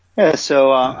Yeah,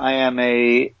 so I am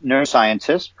a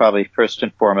neuroscientist, probably first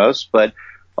and foremost, but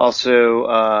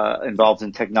also involved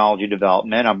in technology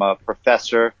development. I'm a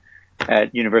professor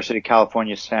at University of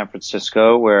California, San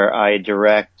Francisco, where I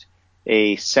direct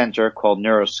a center called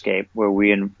Neuroscape,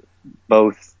 where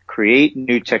both create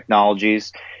new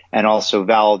technologies and also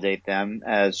validate them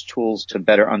as tools to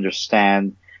better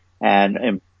understand and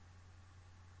improve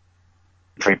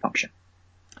brain function.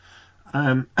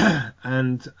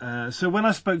 So when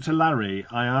I spoke to Larry,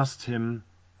 I asked him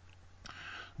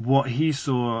what he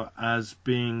saw as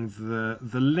being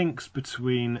the links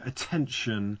between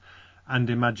attention and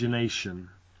imagination.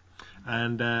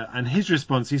 And his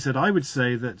response, he said, I would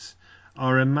say that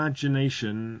our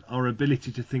imagination, our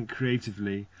ability to think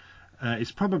creatively,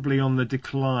 is probably on the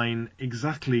decline,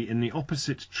 exactly in the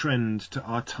opposite trend to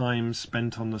our time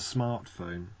spent on the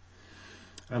smartphone.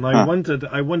 And Huh.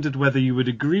 I wondered whether you would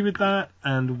agree with that,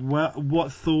 and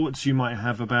what thoughts you might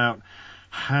have about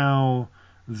how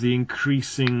the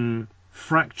increasing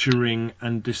fracturing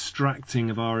and distracting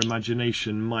of our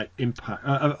imagination might impact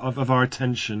of our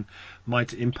attention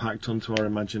might impact onto our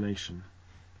imagination.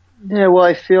 Yeah, well,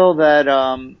 I feel that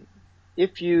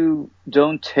if you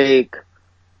don't take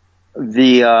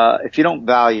if you don't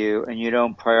value and you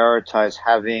don't prioritize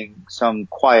having some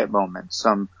quiet moments,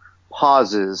 some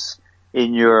pauses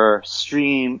in the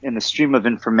stream of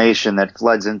information that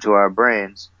floods into our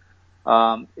brains,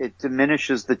 it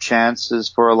diminishes the chances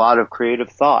for a lot of creative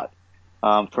thought,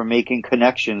 for making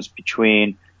connections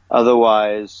between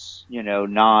otherwise,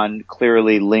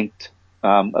 non-clearly linked,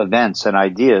 events and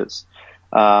ideas.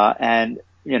 And,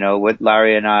 what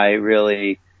Larry and I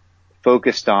really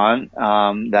focused on,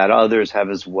 that others have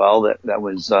as well, that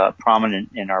was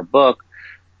prominent in our book,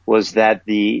 was that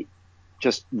the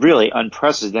just really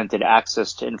unprecedented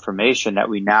access to information that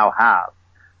we now have,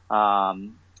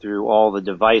 through all the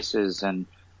devices and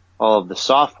all of the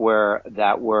software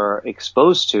that we're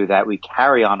exposed to, that we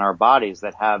carry on our bodies,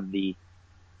 that have the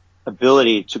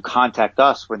ability to contact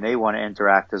us when they want to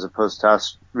interact as opposed to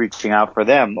us reaching out for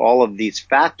them. All of these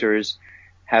factors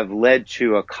have led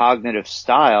to a cognitive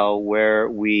style where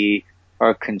we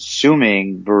are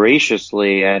consuming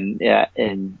voraciously and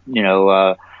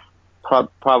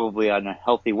probably in a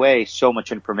healthy way so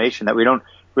much information that we don't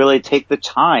really take the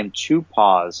time to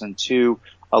pause and to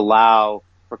allow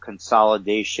for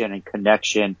consolidation and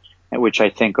connection, which I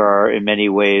think are in many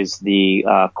ways the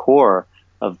core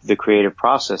of the creative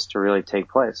process to really take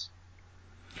place.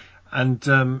 And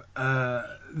the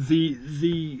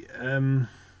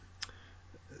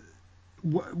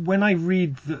when I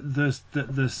read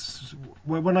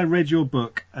when I read your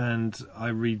book, and I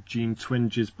read Gene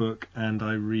Twinge's book, and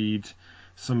I read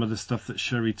some of the stuff that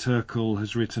Sherry Turkle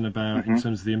has written about in Hmm.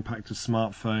 terms of the impact of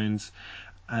smartphones,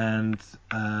 and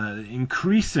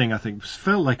increasing, I think,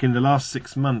 felt like in the last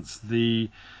 6 months, the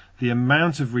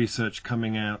amount of research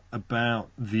coming out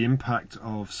about the impact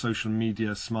of social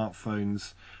media,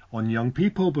 smartphones on young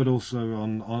people, but also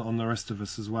on the rest of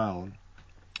us as well.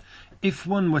 If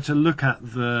one were to look at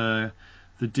the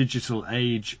digital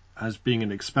age as being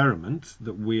an experiment,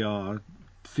 that we are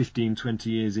 15, 20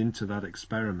 years into that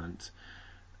experiment,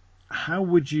 how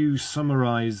would you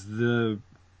summarize the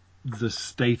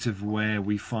state of where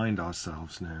we find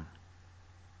ourselves now?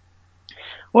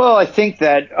 Well, I think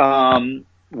that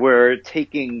we're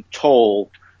taking toll,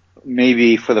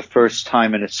 maybe for the first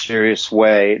time in a serious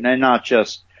way, and not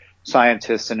just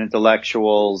scientists and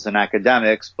intellectuals and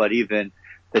academics, but even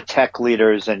the tech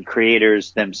leaders and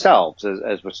creators themselves,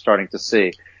 as we're starting to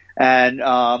see. And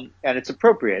it's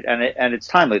appropriate, and it's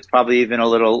timely. It's probably even a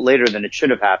little later than it should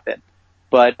have happened.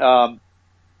 But,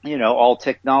 all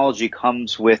technology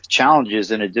comes with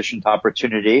challenges in addition to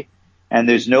opportunity, and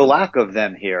there's no lack of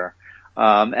them here.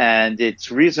 And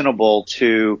it's reasonable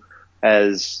to,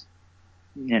 as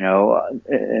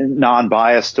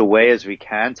non-biased a way as we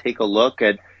can, take a look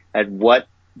at what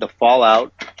the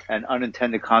fallout and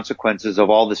unintended consequences of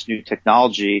all this new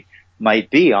technology might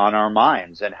be on our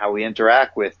minds and how we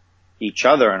interact with each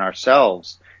other and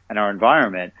ourselves and our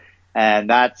environment. And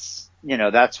that's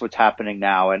what's happening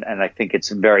now. And I think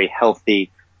it's a very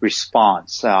healthy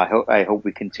response. I hope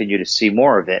we continue to see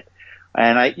more of it.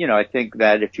 And I think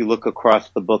that if you look across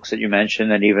the books that you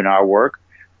mentioned and even our work,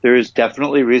 there is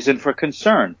definitely reason for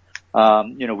concern.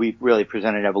 We really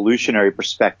present an evolutionary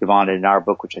perspective on it in our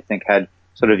book, which I think had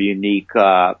sort of unique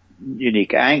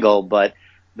angle. But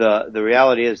the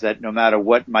reality is that no matter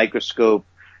what microscope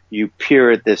you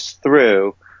peer at this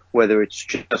through, whether it's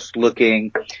just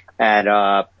looking at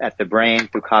the brain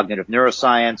through cognitive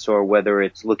neuroscience, or whether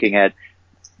it's looking at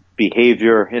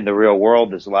behavior in the real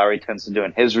world, as Larry tends to do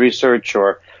in his research,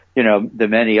 or the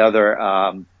many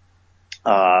other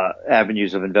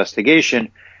avenues of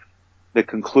investigation, the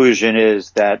conclusion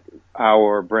is that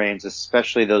our brains,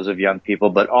 especially those of young people,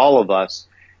 but all of us,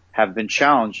 have been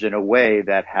challenged in a way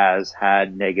that has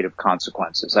had negative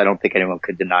consequences. I don't think anyone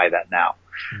could deny that now.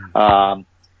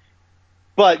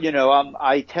 But,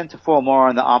 I tend to fall more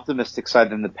on the optimistic side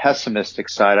than the pessimistic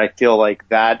side. I feel like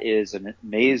that is an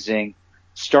amazing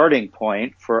starting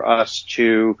point for us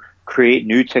to create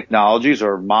new technologies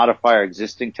or modify our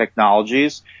existing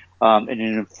technologies in an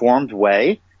informed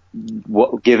way,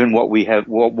 given what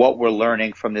we're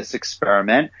learning from this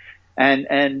experiment,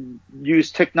 and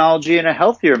use technology in a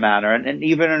healthier manner and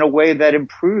even in a way that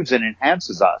improves and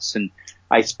enhances us. And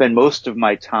I spend most of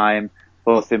my time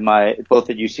both at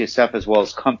UCSF as well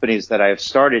as companies that I have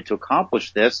started to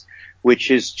accomplish this,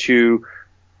 which is to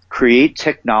create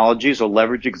technologies or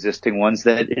leverage existing ones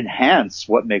that enhance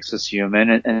what makes us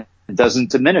human and doesn't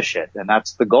diminish it. And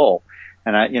that's the goal.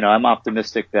 And I'm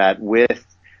optimistic that with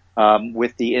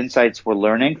the insights we're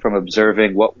learning from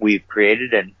observing what we've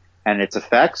created and its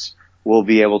effects, we'll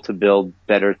be able to build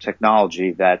better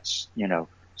technology that's,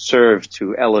 serve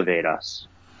to elevate us.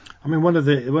 I mean, one of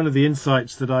the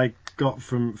insights that I got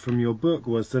from your book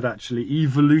was that actually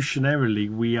evolutionarily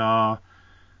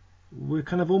we're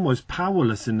kind of almost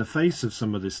powerless in the face of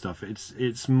some of this stuff.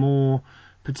 It's more,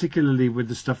 particularly with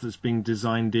the stuff that's being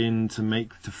designed in to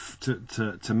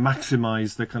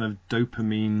maximize the kind of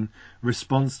dopamine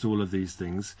response to all of these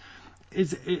things.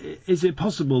 Is it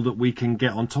possible that we can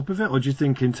get on top of it, or do you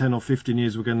think in 10 or 15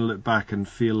 years we're going to look back and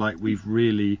feel like we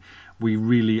really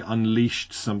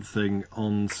unleashed something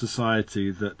on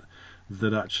society that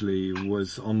actually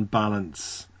was on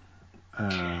balance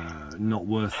not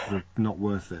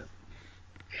worth it?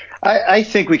 I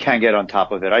think we can get on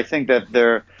top of it. I think that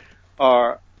there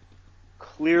are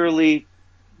clearly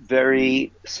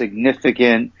very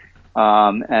significant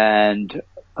and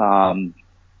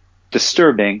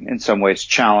disturbing, in some ways,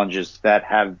 challenges that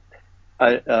have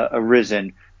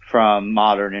arisen from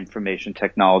modern information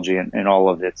technology and all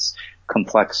of its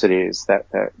complexities that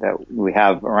we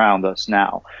have around us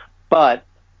now. But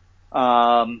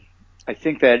I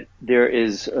think that there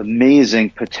is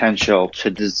amazing potential to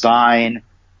design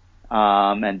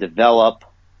and develop,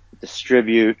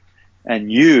 distribute,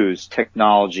 and use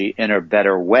technology in a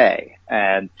better way.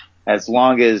 And as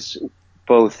long as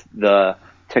both the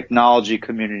technology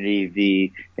community,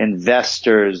 the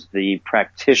investors, the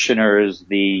practitioners,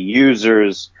 the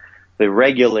users, the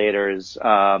regulators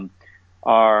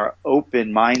are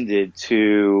open-minded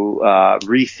to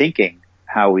rethinking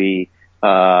how we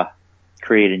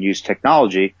create and use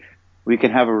technology, we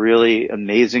can have a really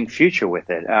amazing future with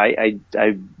it. I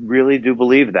really do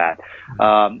believe that.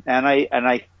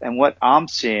 And what I'm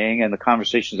seeing and the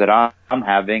conversations that I'm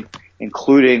having,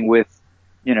 including with,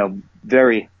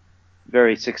 very,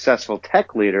 very successful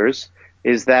tech leaders,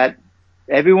 is that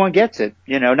everyone gets it.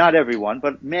 Not everyone,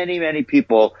 but many, many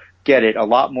people get it a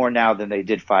lot more now than they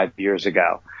did 5 years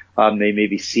ago. They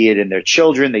maybe see it in their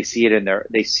children. They see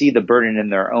the burden in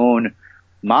their own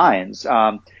minds.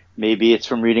 Maybe it's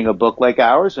from reading a book like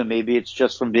ours, and maybe it's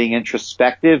just from being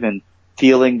introspective and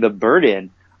feeling the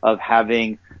burden of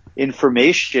having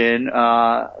information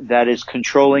that is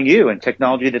controlling you and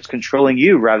technology that's controlling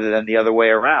you rather than the other way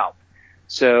around.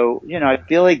 So, I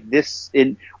feel like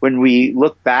when we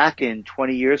look back in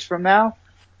 20 years from now,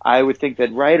 I would think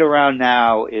that right around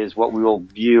now is what we will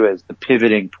view as the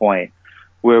pivoting point,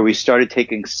 where we started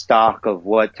taking stock of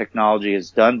what technology has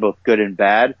done, both good and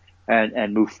bad,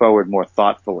 and move forward more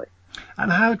thoughtfully.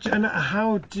 And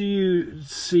how do you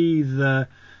see the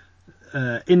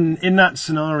in that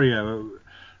scenario?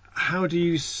 How do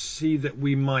you see that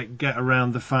we might get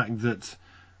around the fact that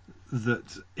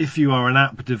if you are an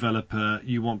app developer,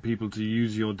 you want people to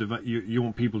use you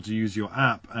want people to use your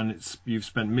app, and you've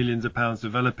spent millions of pounds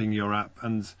developing your app,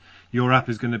 and your app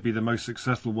is going to be the most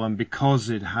successful one because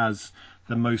it has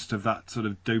the most of that sort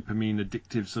of dopamine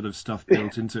addictive sort of stuff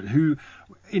built into it. Who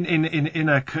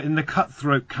in the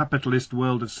cutthroat capitalist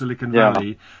world of Silicon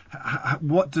Valley,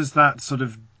 what does that sort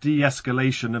of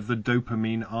de-escalation of the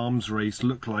dopamine arms race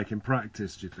look like in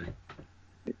practice, do you think?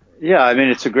 Yeah, I mean,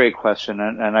 it's a great question,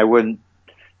 and I wouldn't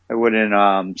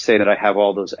say that I have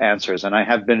all those answers. And I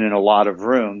have been in a lot of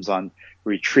rooms on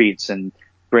retreats and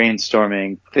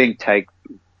brainstorming think tank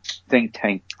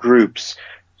groups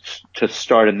to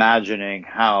start imagining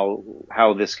how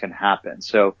this can happen.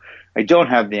 So I don't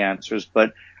have the answers,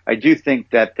 but I do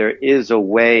think that there is a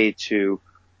way to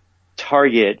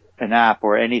target an app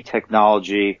or any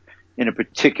technology in a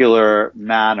particular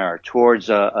manner towards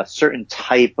a certain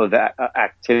type of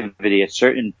activity, a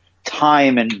certain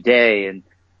time and day and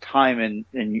time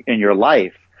in your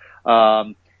life.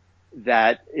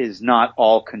 that is not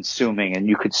all consuming, and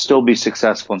you could still be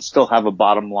successful and still have a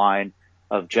bottom line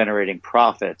of generating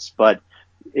profits, but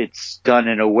it's done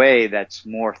in a way that's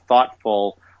more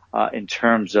thoughtful in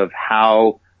terms of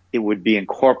how it would be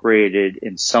incorporated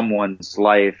in someone's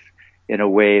life in a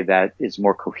way that is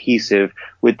more cohesive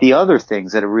with the other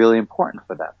things that are really important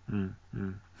for them.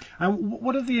 Mm-hmm. And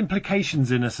what are the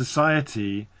implications in a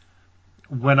society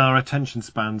when our attention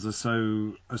spans are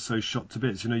so shot to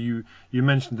bits? You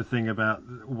mentioned the thing about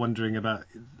wondering about,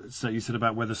 so you said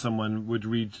about whether someone would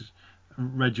read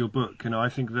your book. I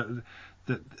think that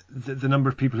the number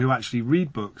of people who actually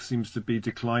read books seems to be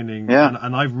declining. Yeah.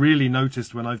 And I've really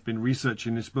noticed when I've been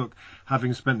researching this book,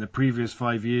 having spent the previous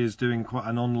 5 years doing quite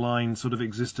an online sort of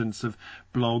existence of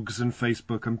blogs and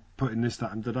Facebook and putting this,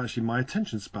 that, and that actually my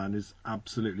attention span is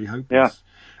absolutely hopeless.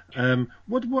 Yeah.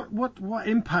 What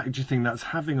impact do you think that's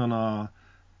having on our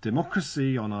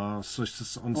democracy, on our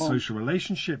social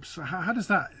relationships? How does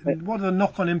that? What are the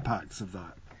knock-on impacts of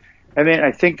that? I mean,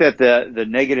 I think that the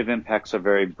negative impacts are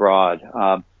very broad.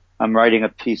 I'm writing a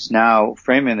piece now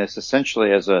framing this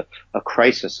essentially as a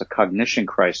crisis, a cognition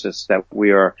crisis that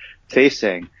we are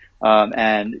facing.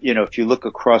 And, if you look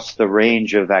across the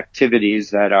range of activities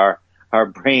that our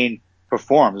brain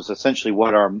performs, essentially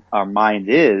what our mind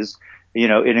is,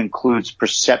 it includes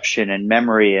perception and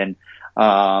memory and,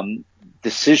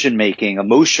 decision making,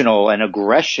 emotional and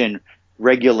aggression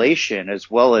regulation, as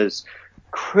well as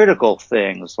critical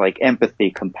things like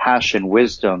empathy, compassion,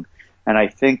 wisdom. And I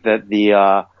think that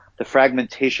the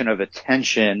fragmentation of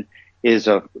attention is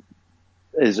a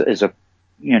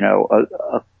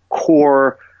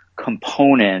core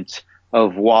component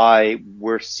of why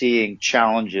we're seeing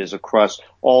challenges across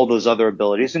all those other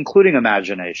abilities, including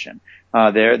imagination.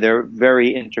 They're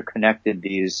very interconnected,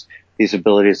 these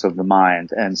abilities of the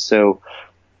mind. And so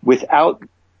without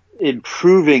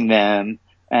improving them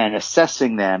and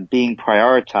assessing them, being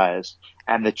prioritized,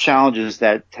 and the challenges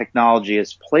that technology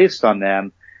has placed on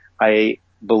them, I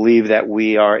believe that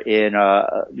we are in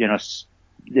a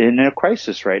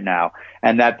crisis right now,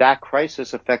 and that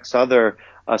crisis affects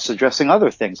us addressing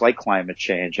other things like climate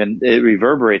change, and it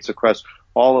reverberates across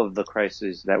all of the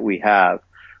crises that we have.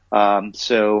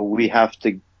 So we have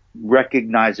to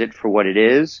recognize it for what it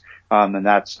is, and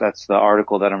that's the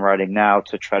article that I'm writing now,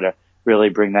 to try to really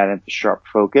bring that into sharp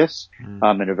focus, in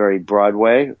a very broad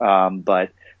way.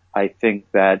 But I think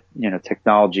that,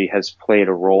 technology has played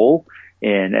a role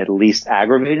in at least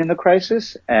aggravating the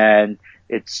crisis, and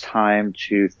it's time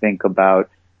to think about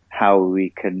how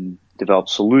we can develop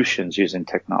solutions using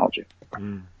technology.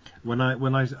 When I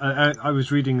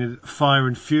was reading Fire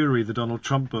and Fury, the Donald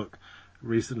Trump book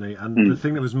recently, and the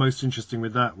thing that was most interesting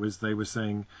with that was they were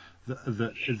saying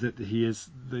that he is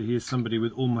somebody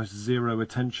with almost zero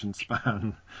attention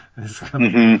span.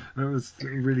 It was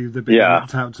really the bit that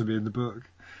leapt out to me in the book.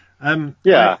 And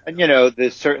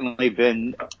there's certainly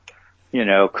been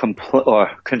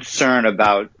concern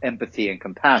about empathy and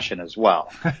compassion as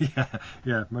well.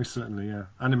 yeah, most certainly, yeah,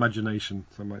 and imagination,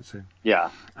 some might say.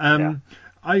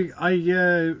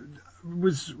 I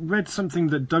read something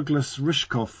that Douglas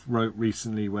Rushkoff wrote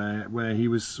recently, where he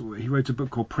wrote a book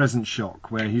called Present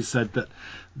Shock, where he said that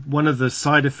one of the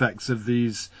side effects of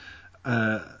these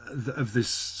the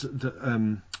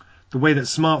way that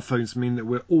smartphones mean that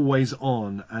we're always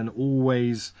on and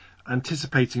always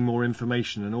anticipating more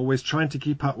information and always trying to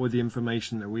keep up with the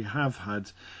information that we have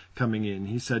had coming in.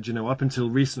 He said, up until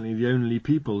recently, the only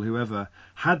people who ever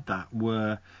had that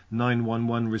were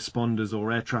 911 responders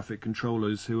or air traffic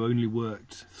controllers who only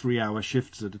worked 3-hour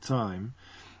shifts at a time.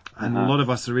 And a lot of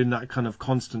us are in that kind of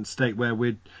constant state where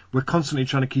we're constantly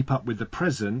trying to keep up with the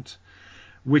present,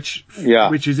 which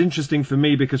is interesting for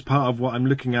me, because part of what I'm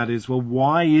looking at is, well,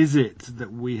 why is it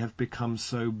that we have become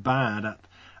so bad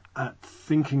at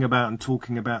thinking about and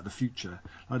talking about the future?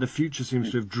 Like, the future seems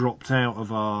to have dropped out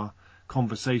of our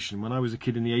conversation. When I was a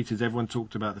kid in the 80s, everyone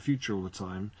talked about the future all the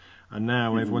time, and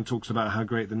now everyone talks about how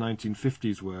great the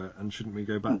 1950s were, and shouldn't we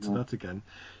go back to that again?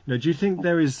 Do you think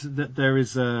there's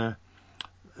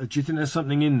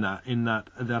something in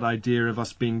that idea of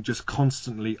us being just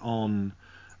constantly on,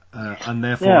 and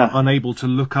therefore unable to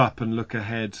look up and look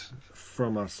ahead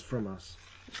from us?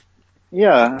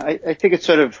 Yeah, I think it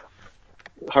sort of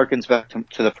harkens back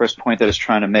to the first point that I was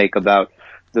trying to make about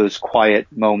those quiet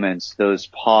moments, those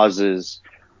pauses,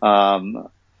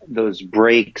 those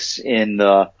breaks in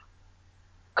the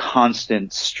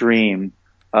constant stream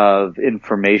of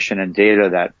information and data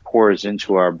that pours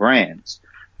into our brains.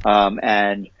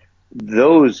 And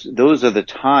those are the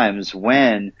times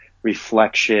when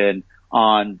reflection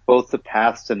on both the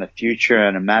past and the future,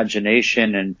 and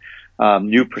imagination and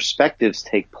new perspectives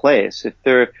take place.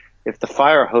 if the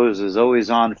fire hose is always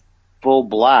on full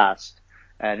blast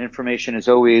and information is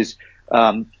always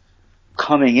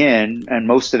coming in, and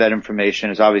most of that information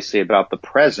is obviously about the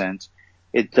present,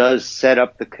 it does set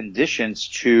up the conditions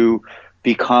to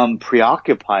become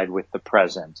preoccupied with the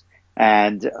present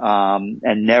and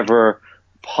never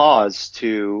pause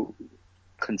to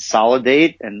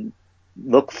consolidate and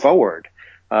look forward.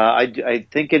 I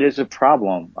think it is a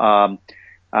problem.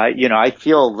 I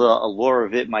feel the allure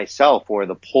of it myself, or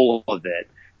the pull of it.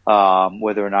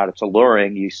 Whether or not it's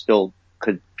alluring, you still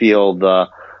could feel the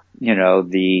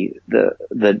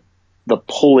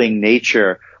pulling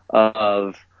nature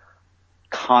of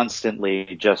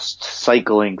constantly just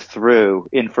cycling through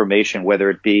information, whether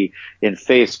it be in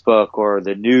Facebook or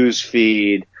the news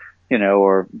feed,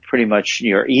 or pretty much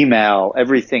your email,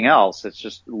 everything else. It's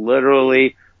just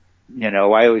literally,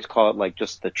 I always call it like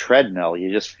just the treadmill.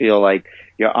 You just feel like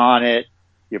you're on it.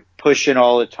 You're pushing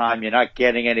all the time. You're not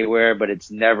getting anywhere, but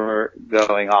it's never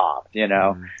going off.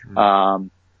 Mm-hmm.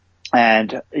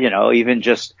 And, even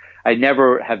just, I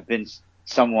never have been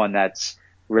someone that's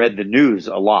read the news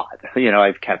a lot.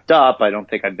 I've kept up. I don't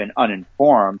think I've been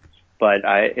uninformed, but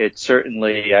I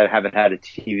haven't had a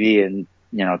TV in,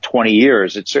 20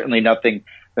 years. It's certainly nothing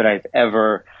that I've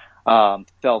ever,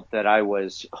 felt that I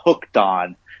was hooked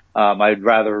on. I'd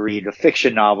rather read a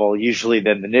fiction novel usually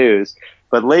than the news,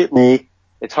 but lately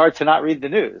it's hard to not read the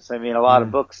news. I mean, a lot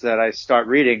of books that I start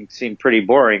reading seem pretty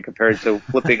boring compared to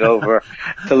flipping over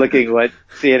to looking what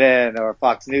CNN or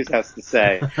Fox News has to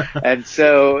say. And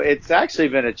so it's actually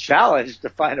been a challenge to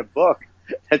find a book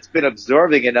that's been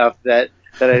absorbing enough that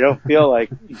I don't feel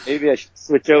like maybe I should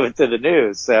switch over to the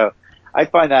news. So I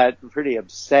find that pretty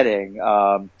upsetting.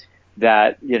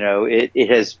 That, it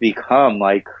has become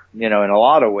like, in a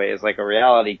lot of ways, like a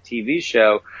reality TV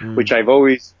show, which I've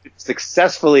always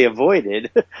successfully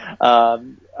avoided.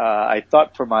 I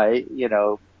thought for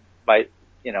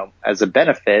as a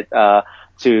benefit,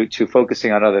 to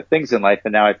focusing on other things in life.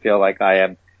 And now I feel like I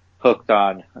am hooked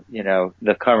on,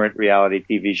 the current reality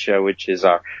TV show, which is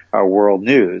our world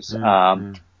news.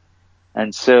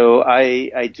 And so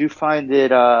I do find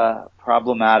it,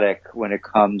 problematic when it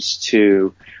comes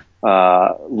to,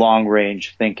 long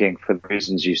range thinking, for the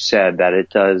reasons you said, that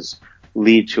it does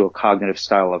lead to a cognitive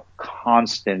style of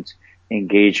constant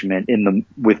engagement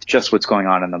with just what's going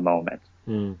on in the moment.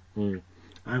 And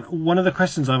one of the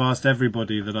questions I've asked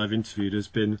everybody that I've interviewed has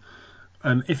been,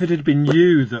 if it had been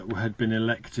you that had been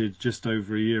elected just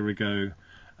over a year ago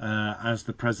as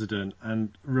the president,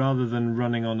 and rather than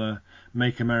running on a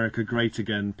Make America Great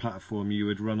Again platform, you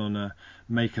would run on a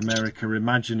Make America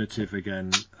Imaginative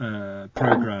Again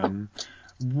program,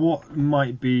 what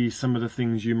might be some of the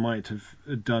things you might have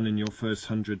done in your first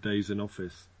 100 days in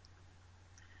office?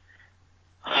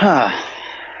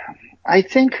 I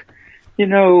think,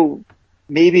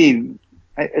 maybe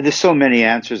there's so many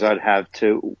answers I'd have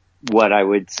to what I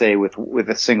would say with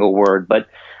a single word, but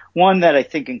one that I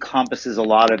think encompasses a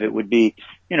lot of it would be,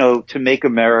 to make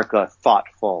America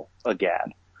thoughtful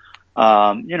again.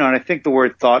 And I think the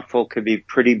word thoughtful could be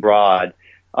pretty broad.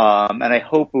 And I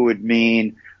hope it would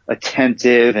mean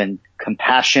attentive and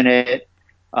compassionate,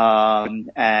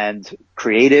 and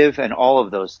creative and all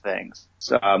of those things.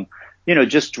 So,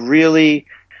 just really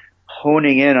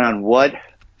honing in on what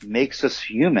makes us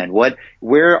human.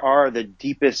 Where are the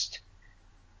deepest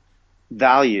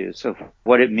values of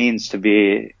what it means to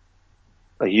be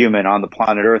a human on the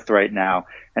planet Earth right now,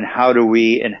 and how do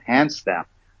we enhance them?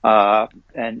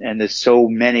 And there's so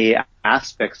many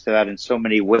aspects to that in so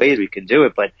many ways we can do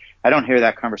it, but I don't hear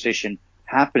that conversation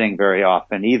happening very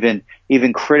often.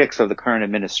 Even critics of the current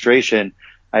administration,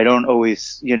 I don't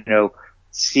always,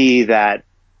 see that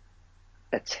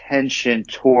attention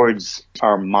towards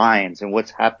our minds and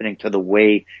what's happening to the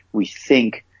way we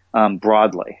think,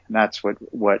 broadly. And that's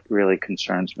what really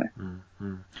concerns me.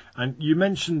 Mm-hmm. And you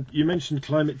mentioned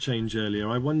climate change earlier.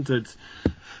 I wondered,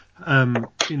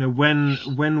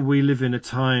 when we live in a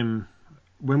time,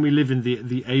 when we live in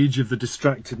the age of the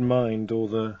distracted mind, or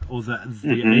the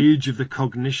age of the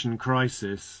cognition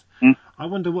crisis, I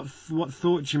wonder what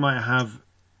thoughts you might have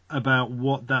about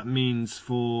what that means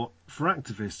for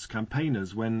activists,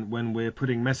 campaigners, when we're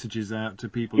putting messages out to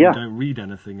people who don't read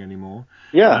anything anymore,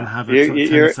 and have a sort of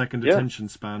 10-second attention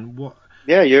span. What?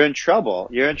 Yeah, you're in trouble.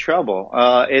 You're in trouble.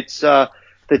 It's the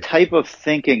type of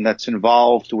thinking that's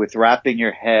involved with wrapping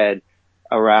your head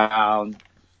around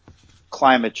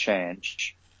climate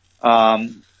change,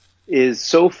 is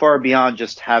so far beyond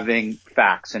just having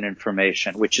facts and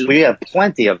information, which is, we have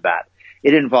plenty of that.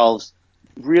 It involves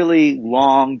really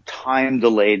long, time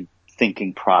delayed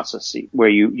thinking process where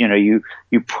you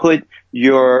put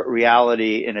your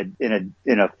reality in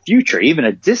a future, even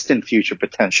a distant future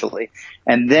potentially,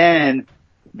 and then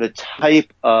the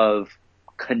type of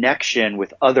connection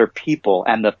with other people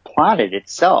and the planet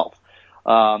itself,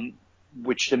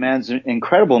 which demands an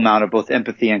incredible amount of both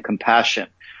empathy and compassion.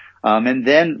 And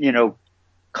then,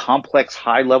 complex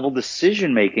high level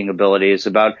decision making abilities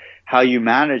about how you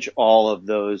manage all of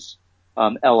those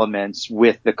elements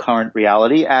with the current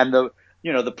reality and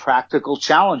the practical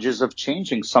challenges of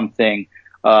changing something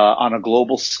on a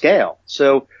global scale.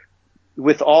 So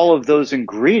with all of those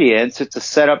ingredients, it's a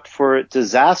setup for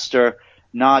disaster,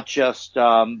 not just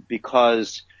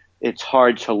because it's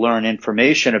hard to learn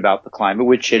information about the climate,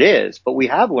 which it is, but we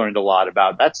have learned a lot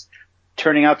about. That's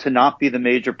turning out to not be the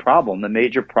major problem. The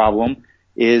major problem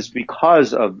is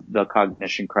because of the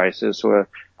cognition crisis or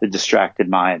the distracted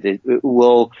mind.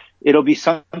 It'll be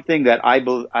something that I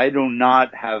do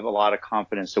not have a lot of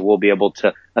confidence that we'll be able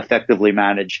to effectively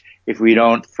manage if we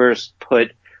don't first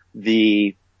put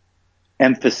the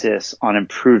emphasis on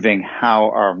improving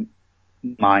how our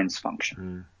minds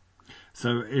function.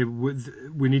 So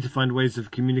we need to find ways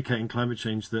of communicating climate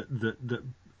change that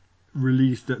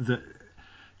release that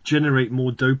generate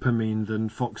more dopamine than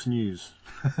Fox News.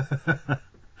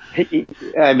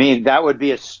 I mean, that would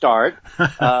be a start.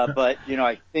 But,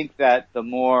 I think that the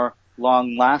more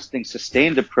long-lasting,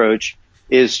 sustained approach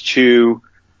is to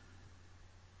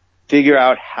figure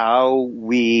out how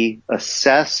we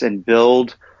assess and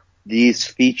build these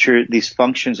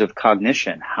functions of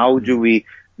cognition. How do we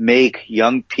make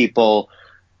young people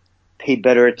pay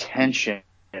better attention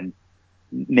and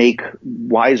make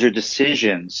wiser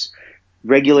decisions,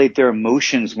 regulate their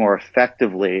emotions more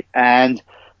effectively, and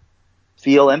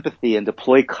feel empathy and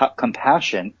deploy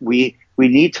compassion? We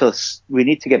need to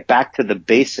get back to the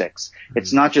basics.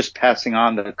 It's not just passing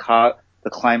on the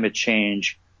climate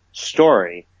change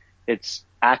story. It's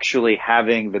actually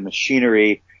having the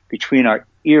machinery between our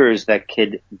ears that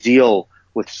could deal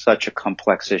with such a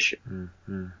complex issue.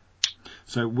 Mm-hmm.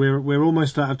 So we're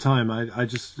almost out of time. I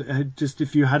just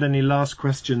if you had any last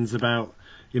questions about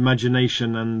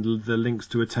imagination and the links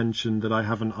to attention that I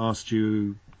haven't asked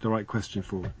you the right question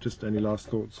for, just any last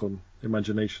thoughts on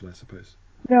imagination, I suppose.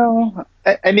 No,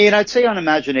 I mean, I'd say on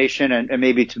imagination and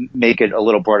maybe to make it a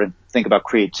little broader, think about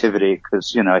creativity,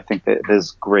 because, I think that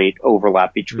there's great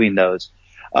overlap between those.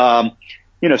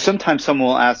 Sometimes someone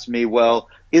will ask me, well,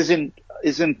 isn't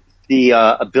the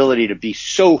ability to be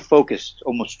so focused,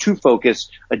 almost too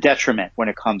focused, a detriment when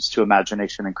it comes to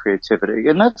imagination and creativity?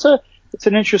 And it's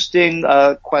an interesting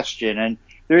question, and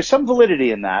there's some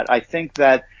validity in that. I think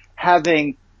that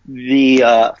having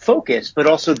the focus, but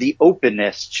also the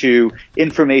openness to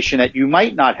information that you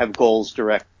might not have goals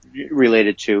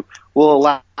related to, will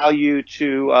allow you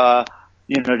to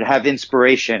to have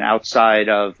inspiration outside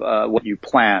of what you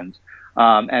planned.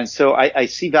 And so I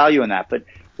see value in that. But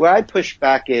where I push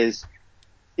back is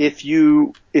if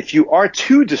you are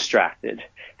too distracted,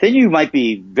 then you might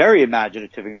be very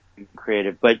imaginative and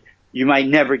creative, but you might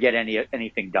never get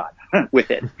anything done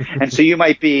with it. And so you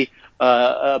might be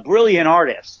a brilliant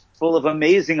artist full of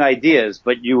amazing ideas,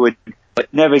 but you would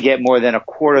never get more than a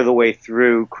quarter of the way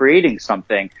through creating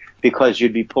something because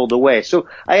you'd be pulled away. So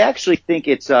I actually think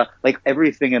it's like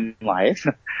everything in life,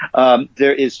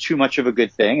 there is too much of a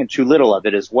good thing and too little of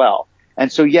it as well.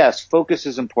 And so, yes, focus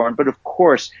is important, but of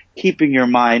course, keeping your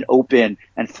mind open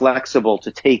and flexible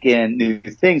to take in new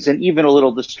things, and even a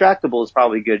little distractible, is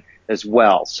probably good as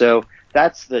well. So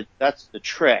that's the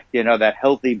trick, that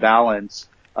healthy balance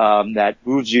that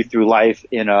moves you through life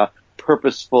in a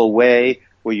purposeful way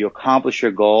where you accomplish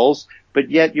your goals,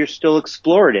 but yet you're still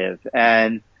explorative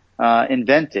and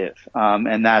inventive,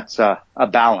 and that's a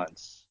balance.